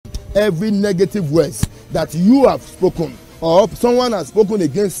every negative words that you have spoken or someone has spoken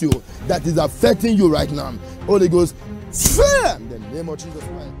against you that is affecting you right now. Holy Ghost, fire in the name of Jesus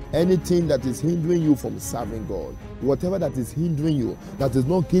Christ. Anything that is hindering you from serving God, whatever that is hindering you, that is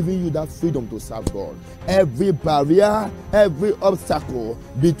not giving you that freedom to serve God, every barrier, every obstacle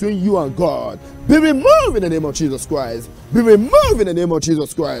between you and God, be removed in the name of Jesus Christ. Be removed in the name of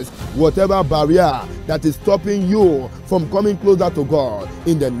Jesus Christ. Whatever barrier that is stopping you from coming closer to God,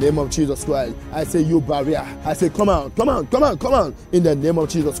 in the name of Jesus Christ. I say, you barrier, I say, come out, come out, come out, come out, in the name of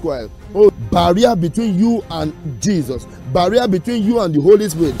Jesus Christ. Oh, barrier between you and Jesus, barrier between you and the Holy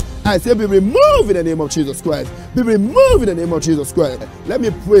Spirit, I say, be removed in the name of Jesus Christ. Be removed in the name of Jesus Christ. Let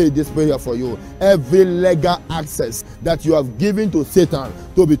me pray this prayer for you. Every legal access that you have given to Satan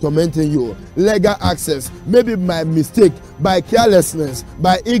to be tormenting you, legal access, maybe by mistake, by carelessness,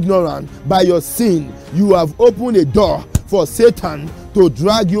 by ignorance, by your sin, you have opened a door for Satan to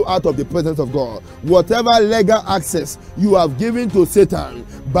drag you out of the presence of God. Whatever legal access you have given to Satan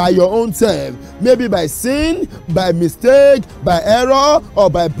by your own self, maybe by sin, by mistake, by error, or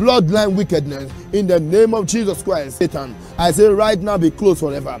by bloodline wickedness, in the name of Jesus Christ, Satan, I say right now, be closed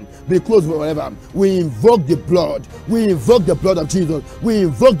forever. Be closed forever. We invoke the blood. We invoke the blood of Jesus. We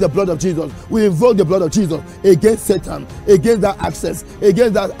invoke the blood of Jesus. We invoke the blood of Jesus against Satan, against that access,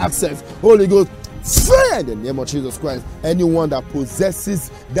 against that access. Holy Ghost, fire in the name of Jesus Christ. Anyone that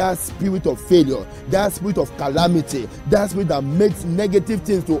possesses that spirit of failure, that spirit of calamity, that spirit that makes negative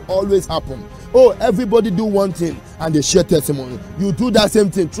things to always happen. Oh, everybody do one thing and they share testimony. You do that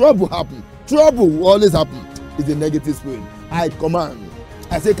same thing, trouble happen. Trouble will always happen. It's a negative spirit. I command,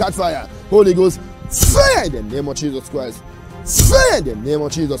 I say, catch fire. Holy Ghost, fire in the name of Jesus Christ. Fire in the name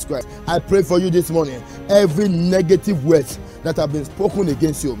of Jesus Christ. I pray for you this morning. Every negative words that have been spoken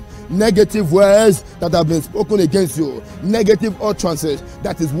against you, negative words that have been spoken against you, negative utterances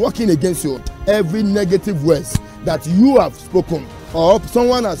that is working against you, every negative words that you have spoken or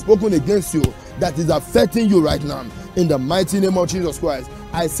someone has spoken against you that is affecting you right now, in the mighty name of Jesus Christ,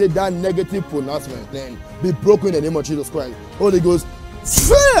 I say that negative pronouncement then be broken in the name of Jesus Christ. Holy Ghost,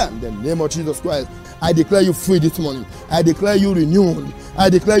 fire in the name of Jesus Christ. I declare you free this morning. I declare you renewed. I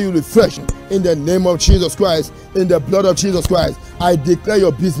declare you refreshed in the name of Jesus Christ, in the blood of Jesus Christ. I declare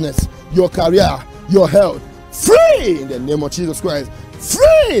your business, your career, your health free in the name of Jesus Christ.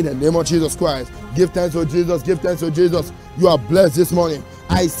 Free in the name of Jesus Christ. Give thanks to Jesus. Give thanks to Jesus. You are blessed this morning.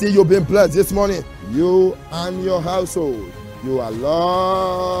 I see you being blessed this morning. You and your household. You are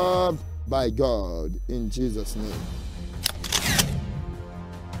loved by God in Jesus' name.